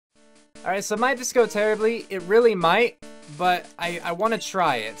Alright, so might this go terribly? It really might, but I want to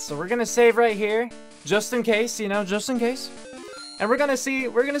try it. So we're gonna save right here, just in case, you know, just in case. And we're gonna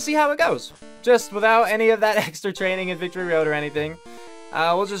see how it goes. Just without any of that extra training in Victory Road or anything.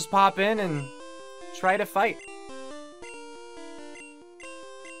 We'll just pop in and try to fight.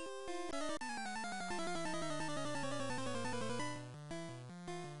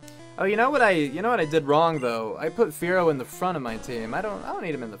 Oh, you know what I did wrong though? I put Firo in the front of my team. I don't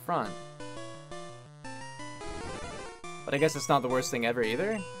need him in the front. But I guess it's not the worst thing ever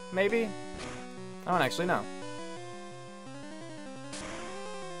either, maybe? I don't actually know.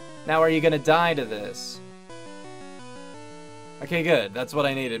 Now, are you gonna die to this? Okay, good. That's what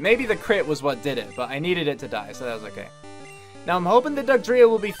I needed. Maybe the crit was what did it, but I needed it to die, so that was okay. Now, I'm hoping the Dugtrio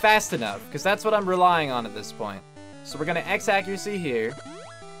will be fast enough, because that's what I'm relying on at this point. So we're gonna X accuracy here.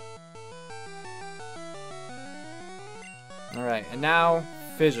 Alright, and now,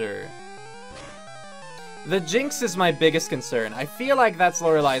 Fissure. The Jinx is my biggest concern. I feel like that's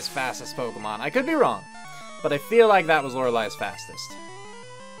Lorelai's fastest Pokemon. I could be wrong, but I feel like that was Lorelai's fastest.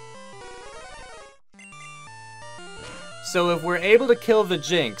 So if we're able to kill the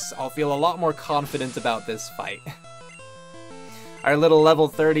Jinx, I'll feel a lot more confident about this fight. Our little level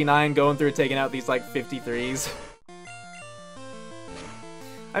 39 going through taking out these like 53s.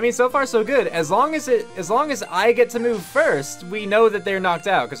 I mean, so far so good. As long as I get to move first, we know that they're knocked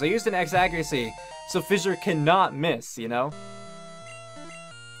out because I used an X accuracy, so Fissure cannot miss, you know.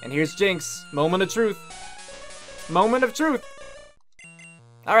 And here's Jinx, moment of truth. Moment of truth.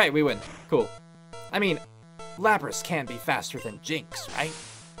 All right, we win. Cool. I mean, Lapras can't be faster than Jinx, right?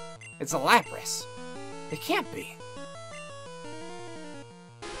 It's a Lapras. It can't be.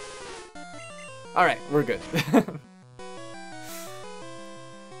 All right, we're good.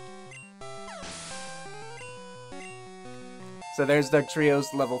 So there's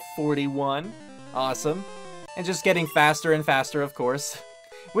Dugtrio's level 41. Awesome. And just getting faster and faster, of course.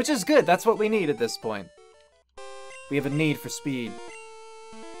 Which is good, that's what we need at this point. We have a need for speed.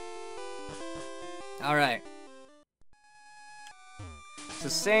 Alright. It's the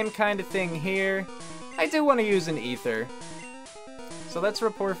same kind of thing here. I do want to use an Ether. So let's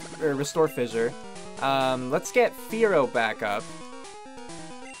restore Fissure. Let's get Firo back up.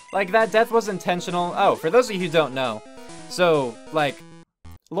 Like, that death was intentional. Oh, for those of you who don't know. So, like,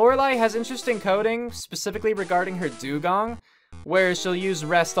 Lorelai has interesting coding, specifically regarding her Dugong, where she'll use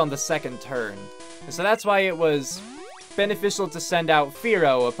Rest on the second turn. And so that's why it was beneficial to send out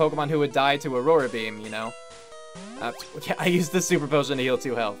Firo, a Pokemon who would die to Aurora Beam, you know? Yeah, I used the Super Potion to heal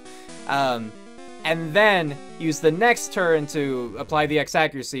 2 health. And then use the next turn to apply the X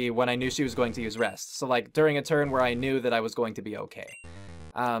accuracy when I knew she was going to use Rest. So, like, during a turn where I knew that I was going to be okay.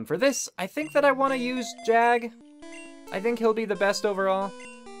 For this, I think that I want to use Jag. I think he'll be the best overall.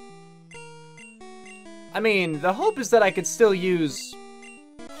 I mean, the hope is that I could still use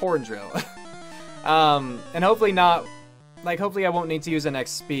Horn Drill. And hopefully not, like, hopefully I won't need to use an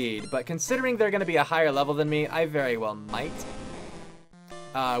X Speed, but considering they're gonna be a higher level than me, I very well might.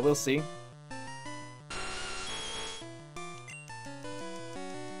 We'll see.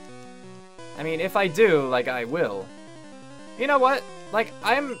 I mean, if I do, like, I will. You know what? Like,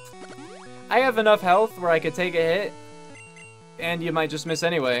 I have enough health where I could take a hit, and you might just miss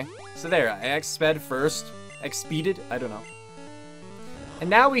anyway. So there, I X-sped first. X-speeded? I don't know. And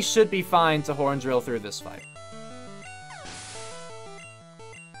now we should be fine to Horn Drill through this fight.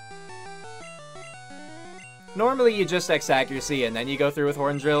 Normally you just X accuracy and then you go through with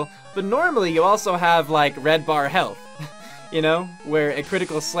Horn Drill, but normally you also have, like, red bar health. You know? Where a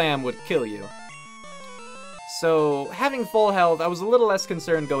critical slam would kill you. So, having full health, I was a little less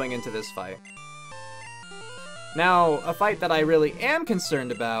concerned going into this fight. Now, a fight that I really am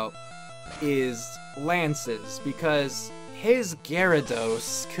concerned about is Lance's, because his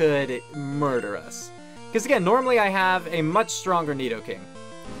Gyarados could murder us. Because again, normally I have a much stronger Nidoking.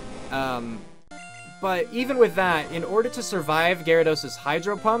 But even with that, in order to survive Gyarados'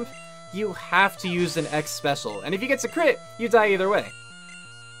 Hydro Pump, you have to use an X special. And if he gets a crit, you die either way.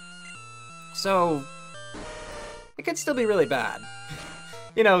 So, it could still be really bad.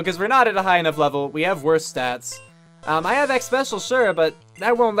 You know, because we're not at a high enough level, we have worse stats. I have X Special, sure, but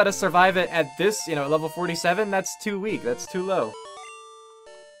that won't let us survive it at this, you know, level 47, that's too weak, that's too low.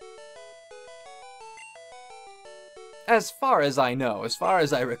 As far as I know, as far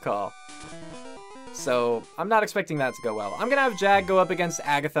as I recall. So, I'm not expecting that to go well. I'm gonna have Jag go up against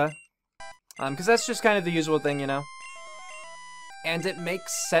Agatha. Because that's just kind of the usual thing, you know? And it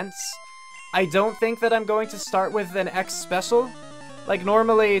makes sense. I don't think that I'm going to start with an X Special. Like,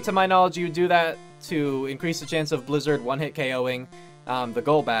 normally, to my knowledge, you do that to increase the chance of Blizzard one-hit KOing the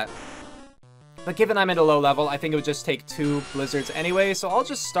Golbat. But given I'm at a low level, I think it would just take 2 blizzards anyway, so I'll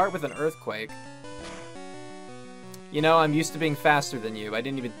just start with an earthquake. You know, I'm used to being faster than you. I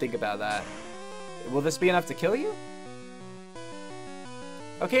didn't even think about that. Will this be enough to kill you?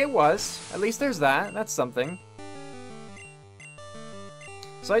 Okay, it was. At least there's that. That's something.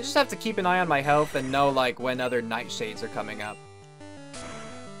 So I just have to keep an eye on my health and know, like, when other nightshades are coming up.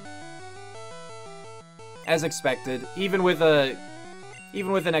 As expected. Even with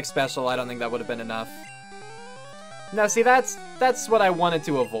an X special, I don't think that would have been enough. Now, see, that's what I wanted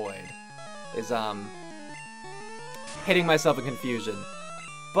to avoid. Is, hitting myself in confusion.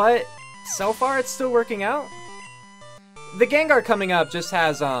 But, so far, it's still working out. The Gengar coming up just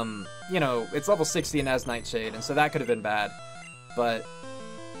has, you know, it's level 60 and has Nightshade, and so that could have been bad. But,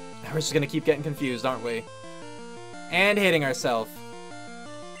 we're just gonna keep getting confused, aren't we? And hitting ourselves.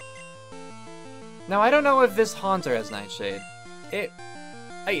 Now, I don't know if this Haunter has Nightshade. I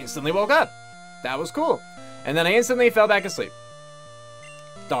instantly woke up. That was cool. And then I instantly fell back asleep.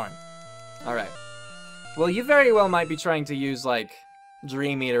 Darn. Alright. Well, you very well might be trying to use, like,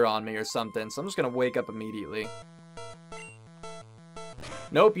 Dream Eater on me or something, so I'm just gonna wake up immediately.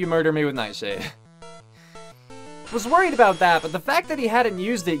 Nope, you murder me with Nightshade. Was worried about that, but the fact that he hadn't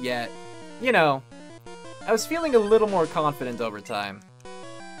used it yet, you know, I was feeling a little more confident over time.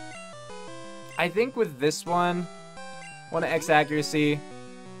 I think with this one, want to X accuracy,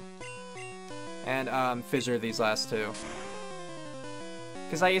 and fissure these last two.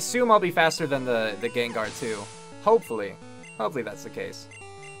 Because I assume I'll be faster than the Gengar too. Hopefully. Hopefully that's the case.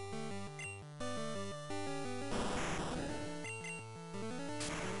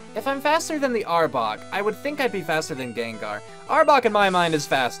 If I'm faster than the Arbok, I would think I'd be faster than Gengar. Arbok in my mind is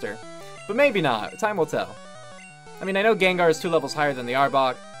faster, but maybe not. Time will tell. I mean, I know Gengar is 2 levels higher than the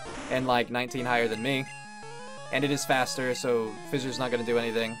Arbok, and like 19 higher than me. And it is faster, so Fissure's not gonna do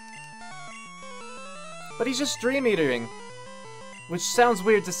anything. But he's just Dream Eatering. Which sounds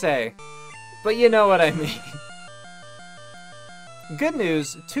weird to say, but you know what I mean. Good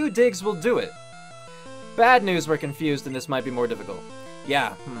news, 2 digs will do it. Bad news, we're confused and this might be more difficult.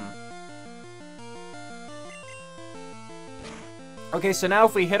 Yeah, Okay, so now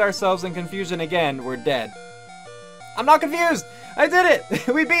if we hit ourselves in confusion again, we're dead. I'm not confused! I did it!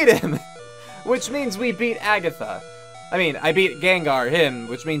 We beat him! Which means we beat Agatha. I mean, I beat Gengar, him,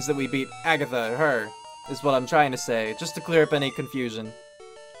 which means that we beat Agatha, her, is what I'm trying to say, just to clear up any confusion.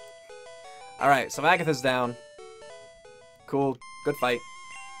 Alright, so Agatha's down. Cool, good fight.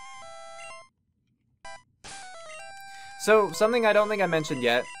 So, something I don't think I mentioned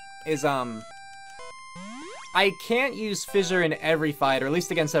yet is, I can't use Fissure in every fight, or at least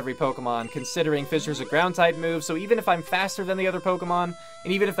against every Pokemon, considering Fissure's a ground-type move, so even if I'm faster than the other Pokemon,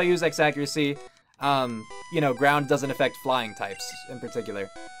 and even if I use X-Accuracy, you know, ground doesn't affect flying types in particular.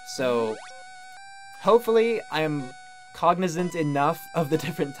 So, hopefully I'm cognizant enough of the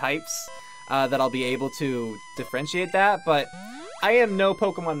different types that I'll be able to differentiate that, but I am no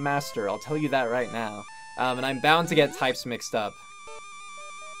Pokemon master, I'll tell you that right now. And I'm bound to get types mixed up.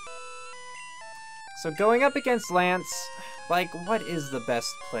 So going up against Lance, like, what is the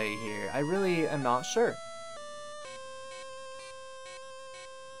best play here? I really am not sure.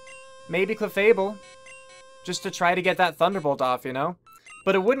 Maybe Clefable, just to try to get that Thunderbolt off, you know?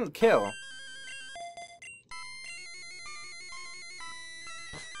 But it wouldn't kill.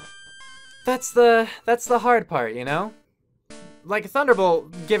 That's the hard part, you know? Like,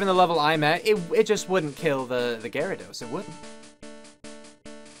 Thunderbolt, given the level I'm at, it just wouldn't kill the Gyarados. It wouldn't.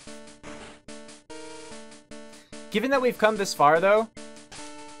 Given that we've come this far, though,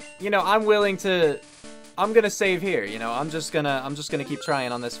 you know, I'm gonna save here, you know? I'm just gonna keep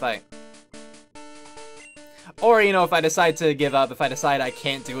trying on this fight. Or, you know, if I decide to give up, if I decide I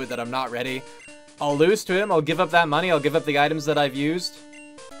can't do it, that I'm not ready, I'll lose to him, I'll give up that money, I'll give up the items that I've used,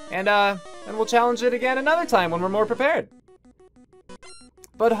 and we'll challenge it again another time when we're more prepared.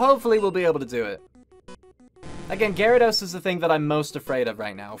 But hopefully we'll be able to do it. Again, Gyarados is the thing that I'm most afraid of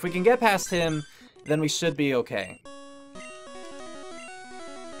right now. If we can get past him, then we should be okay.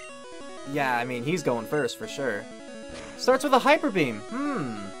 Yeah, I mean, he's going first for sure. Starts with a Hyper Beam.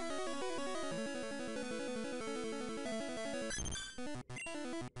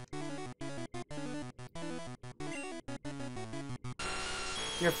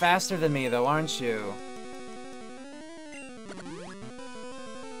 You're faster than me though, aren't you?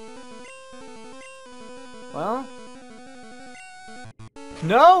 Well?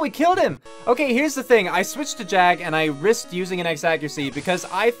 No, we killed him! Okay, here's the thing. I switched to Jag and I risked using an X-Accuracy because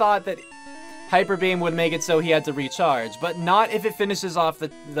I thought that Hyper Beam would make it so he had to recharge, but not if it finishes off the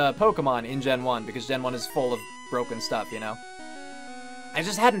Pokemon in Gen 1, because Gen 1 is full of broken stuff, you know? I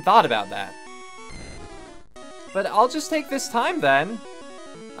just hadn't thought about that. But I'll just take this time then.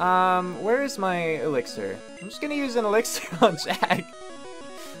 Where is my elixir? I'm just gonna use an elixir on Jag.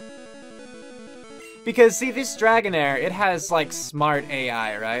 Because, see, this Dragonair, it has, like, smart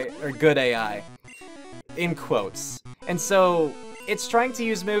AI, right? Or good AI. In quotes. And so, it's trying to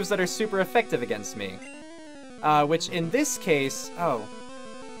use moves that are super effective against me. Which, in this case... Oh.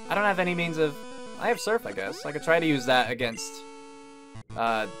 I don't have any means of... I have Surf, I guess. I could try to use that against...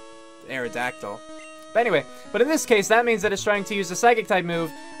 Aerodactyl. But anyway, but in this case, that means that it's trying to use a Psychic-type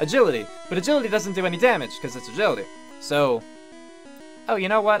move, Agility. But Agility doesn't do any damage, because it's Agility. So... Oh, you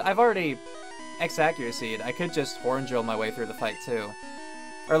know what? I've already... X-Accuracy'd. I could just Horn Drill my way through the fight, too.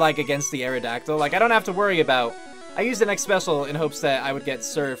 Or, like, against the Aerodactyl. Like, I don't have to worry about... I used an X Special in hopes that I would get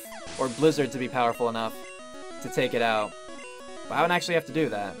Surf or Blizzard to be powerful enough to take it out. But I don't actually have to do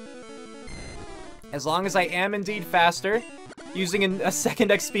that. As long as I am indeed faster, using a second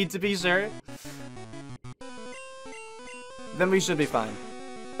X speed to be sure, then we should be fine.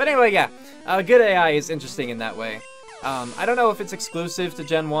 But anyway, yeah. Good AI is interesting in that way. I don't know if it's exclusive to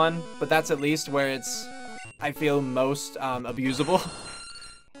Gen 1, but that's at least where it's, I feel, most abusable.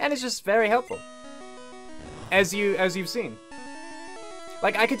 And it's just very helpful. As you've seen.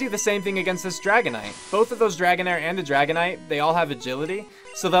 Like, I could do the same thing against this Dragonite. Both of those Dragonair and the Dragonite, they all have Agility,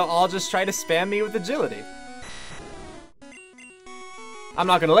 so they'll all just try to spam me with Agility. I'm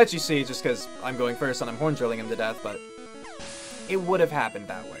not gonna let you see just because I'm going first and I'm Horn Drilling him to death, but it would have happened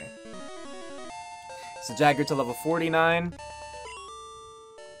that way. So Jagger to level 49.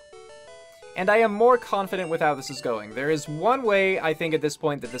 And I am more confident with how this is going. There is one way, I think, at this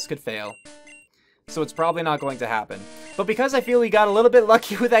point that this could fail. So it's probably not going to happen. But because I feel we got a little bit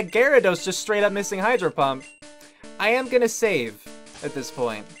lucky with that Gyarados just straight up missing Hydro Pump, I am gonna save at this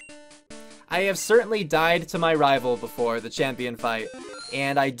point. I have certainly died to my rival before the champion fight,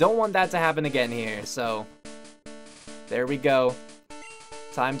 and I don't want that to happen again here, so... There we go.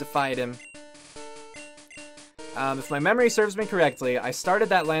 Time to fight him. If my memory serves me correctly, I started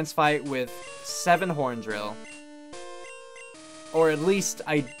that Lance fight with 7 Horn Drill. Or at least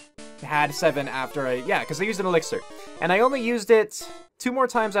I had 7 after I... Yeah, because I used an Elixir. And I only used it 2 more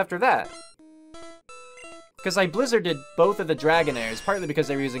times after that. Because I Blizzarded both of the Dragonairs, partly because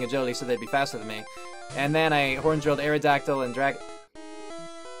they were using Agility so they'd be faster than me. And then I Horn Drilled Aerodactyl and Drag...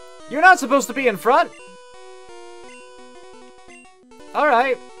 You're not supposed to be in front!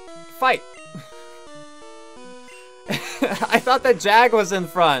 Alright. Fight. I thought that Jag was in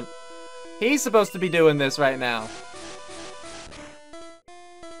front. He's supposed to be doing this right now.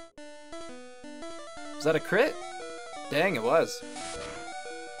 Was that a crit? Dang, it was.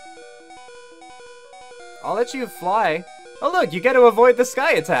 I'll let you fly. Oh look, you get to avoid the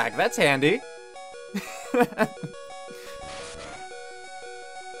sky attack. That's handy.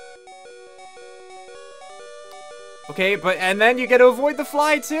 Okay, and then you get to avoid the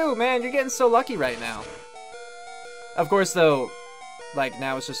fly too. Man, you're getting so lucky right now. Of course, though, like,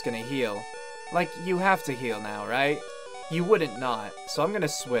 now it's just gonna heal. Like, you have to heal now, right? You wouldn't not, so I'm gonna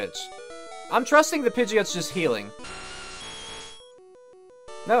switch. I'm trusting the Pidgeot's just healing.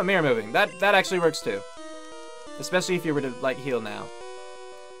 No, mirror moving. That actually works too. Especially if you were to, like, heal now.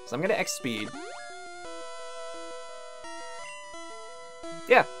 So I'm gonna X-Speed.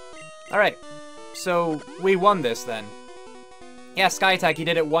 Yeah. Alright. So, we won this, then. Yeah, Sky Attack, he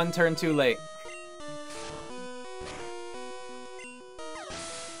did it 1 turn too late.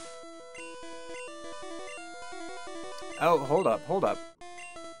 Oh, hold up, hold up.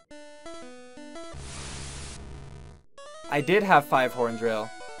 I did have 5 Horn Drill.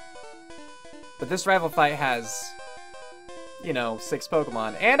 But this rival fight has, you know, 6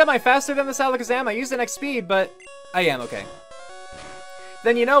 Pokemon. And am I faster than this Alakazam? I used an X-Speed, but I am, okay.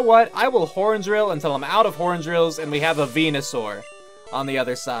 Then you know what? I will Horn Drill until I'm out of Horn Drills and we have a Venusaur on the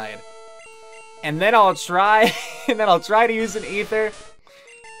other side. And then I'll try, to use an Ether.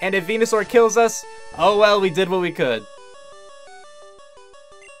 And if Venusaur kills us, oh well, we did what we could.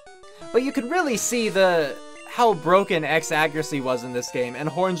 But you could really see how broken X accuracy was in this game, and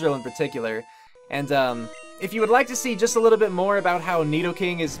Horn Drill in particular. And if you would like to see just a little bit more about how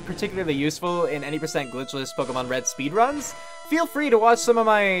Nidoking is particularly useful in any % glitchless Pokemon Red speedruns, feel free to watch some of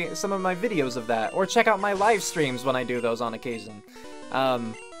my videos of that, or check out my live streams when I do those on occasion.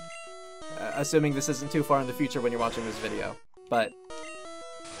 Assuming this isn't too far in the future when you're watching this video. But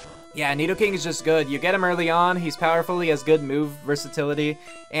yeah, Nidoking is just good. You get him early on, he's powerful, he has good move versatility,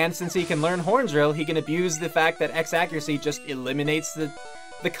 and since he can learn Horn Drill, he can abuse the fact that X accuracy just eliminates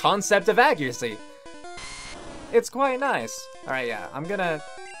the concept of accuracy. It's quite nice. Alright, yeah, I'm gonna...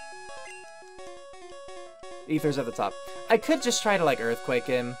 Ether's at the top. I could just try to, like, Earthquake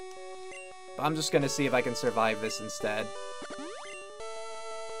him. But I'm just gonna see if I can survive this instead.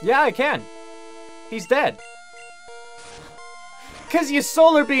 Yeah, I can. He's dead. Cause you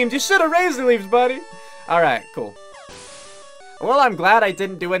solar beamed. You should have razor leaves, buddy. Alright, cool. Well, I'm glad I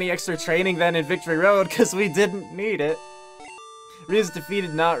didn't do any extra training then in Victory Road, because we didn't need it. Riz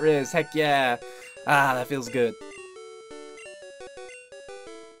defeated not Riz. Heck yeah. Ah, that feels good.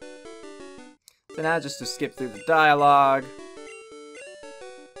 So now just to skip through the dialogue.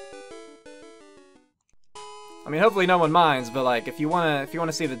 I mean, hopefully no one minds, but like, if you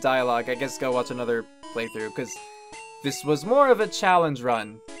wanna see the dialogue, I guess go watch another playthrough, because this was more of a challenge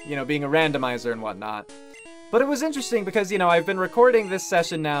run, you know, being a randomizer and whatnot. But it was interesting because, you know, I've been recording this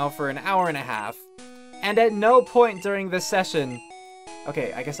session now for an hour and a half, and at no point during this session,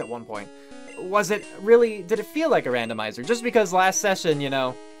 okay, I guess at one point, did it feel like a randomizer? Just because last session, you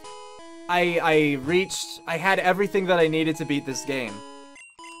know, I had everything that I needed to beat this game.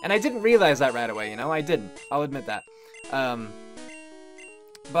 And I didn't realize that right away, you know, I didn't. I'll admit that.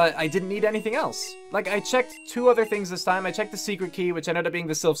 But I didn't need anything else. Like, I checked 2 other things this time. I checked the secret key, which ended up being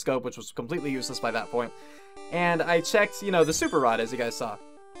the Sylph Scope, which was completely useless by that point. And I checked, you know, the Super Rod, as you guys saw.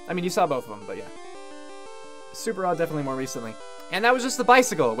 I mean, you saw both of them, but yeah. Super Rod definitely more recently. And that was just the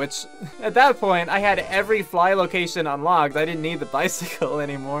bicycle, which, at that point, I had every fly location unlocked. I didn't need the bicycle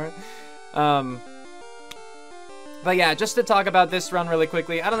anymore. But yeah, just to talk about this run really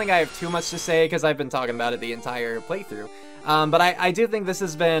quickly, I don't think I have too much to say because I've been talking about it the entire playthrough. But I do think this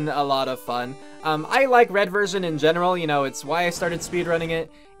has been a lot of fun. I like Red version in general, you know, it's why I started speedrunning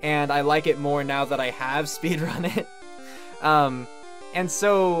it, and I like it more now that I have speedrun it. And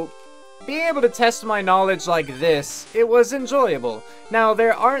so, being able to test my knowledge like this, it was enjoyable. Now,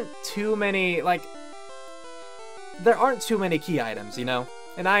 there aren't too many key items, you know?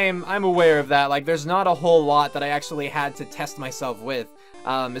 And I'm aware of that. Like, there's not a whole lot that I actually had to test myself with,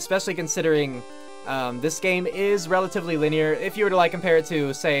 especially considering this game is relatively linear. If you were to like compare it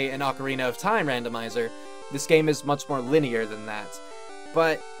to, say, an Ocarina of Time randomizer, this game is much more linear than that.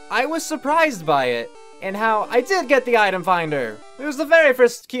 But I was surprised by it, and how I did get the item finder. It was the very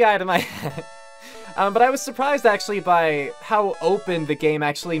first key item I had. But I was surprised actually by how open the game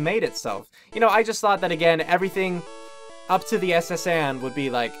actually made itself. You know, I just thought that, again, everything up to the SSN would be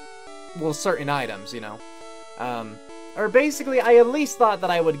like, well, certain items, you know. Or basically, I at least thought that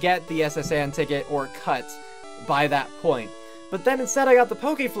I would get the SSN ticket or cut by that point. But then instead I got the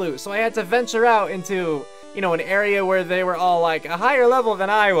Poke Flute, so I had to venture out into, you know, an area where they were all like a higher level than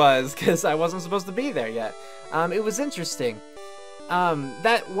I was, because I wasn't supposed to be there yet. It was interesting.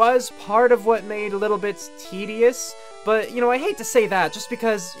 That was part of what made a little bit tedious, but, you know, I hate to say that, just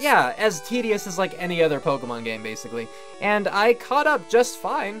because, yeah, as tedious as like any other Pokemon game, basically. And I caught up just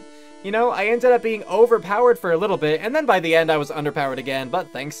fine. You know, I ended up being overpowered for a little bit, and then by the end I was underpowered again,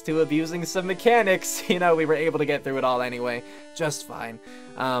 but thanks to abusing some mechanics, you know, we were able to get through it all anyway, just fine.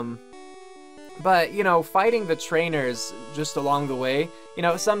 But, you know, fighting the trainers just along the way, you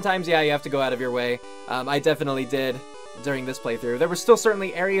know, sometimes, yeah, you have to go out of your way. I definitely did during this playthrough. There were still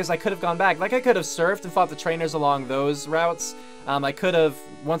certainly areas I could have gone back. Like, I could have surfed and fought the trainers along those routes. I could have,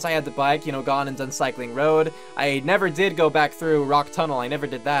 once I had the bike, you know, gone and done Cycling Road. I never did go back through Rock Tunnel. I never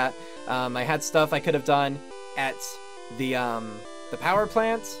did that. I had stuff I could have done at the power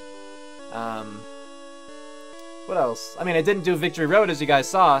plant. What else? I mean, I didn't do Victory Road, as you guys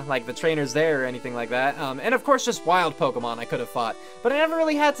saw, like the trainers there or anything like that. And of course, just wild Pokemon I could have fought. But I never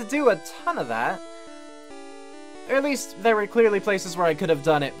really had to do a ton of that. Or at least, there were clearly places where I could have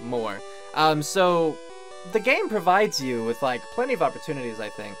done it more. So, the game provides you with, like, plenty of opportunities, I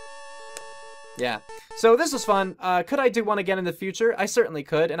think. Yeah. So, this was fun. Could I do one again in the future? I certainly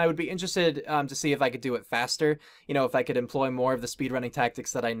could, and I would be interested to see if I could do it faster. You know, if I could employ more of the speedrunning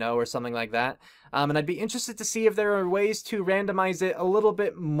tactics that I know or something like that. And I'd be interested to see if there are ways to randomize it a little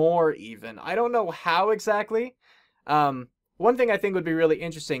bit more, even. I don't know how exactly. One thing I think would be really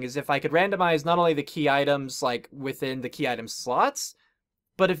interesting is if I could randomize not only the key items, like, within the key item slots,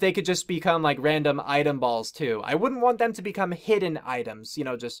 but if they could just become, like, random item balls, too. I wouldn't want them to become hidden items, you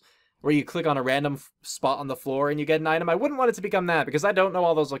know, just where you click on a random spot on the floor and you get an item. I wouldn't want it to become that, because I don't know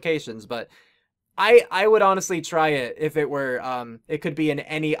all those locations, but I would honestly try it if it were, it could be in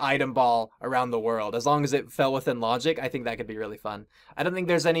any item ball around the world. As long as it fell within logic, I think that could be really fun. I don't think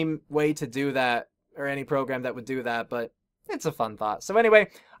there's any way to do that, or any program that would do that, but it's a fun thought. So anyway,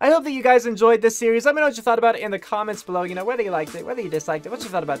 I hope that you guys enjoyed this series. Let me know what you thought about it in the comments below. You know, whether you liked it, whether you disliked it, what you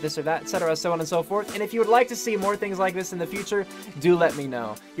thought about this or that, etc., so on and so forth. And if you would like to see more things like this in the future, do let me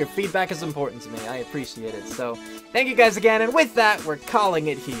know. Your feedback is important to me. I appreciate it. So, thank you guys again, and with that, we're calling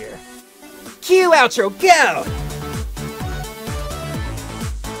it here. Cue outro, go!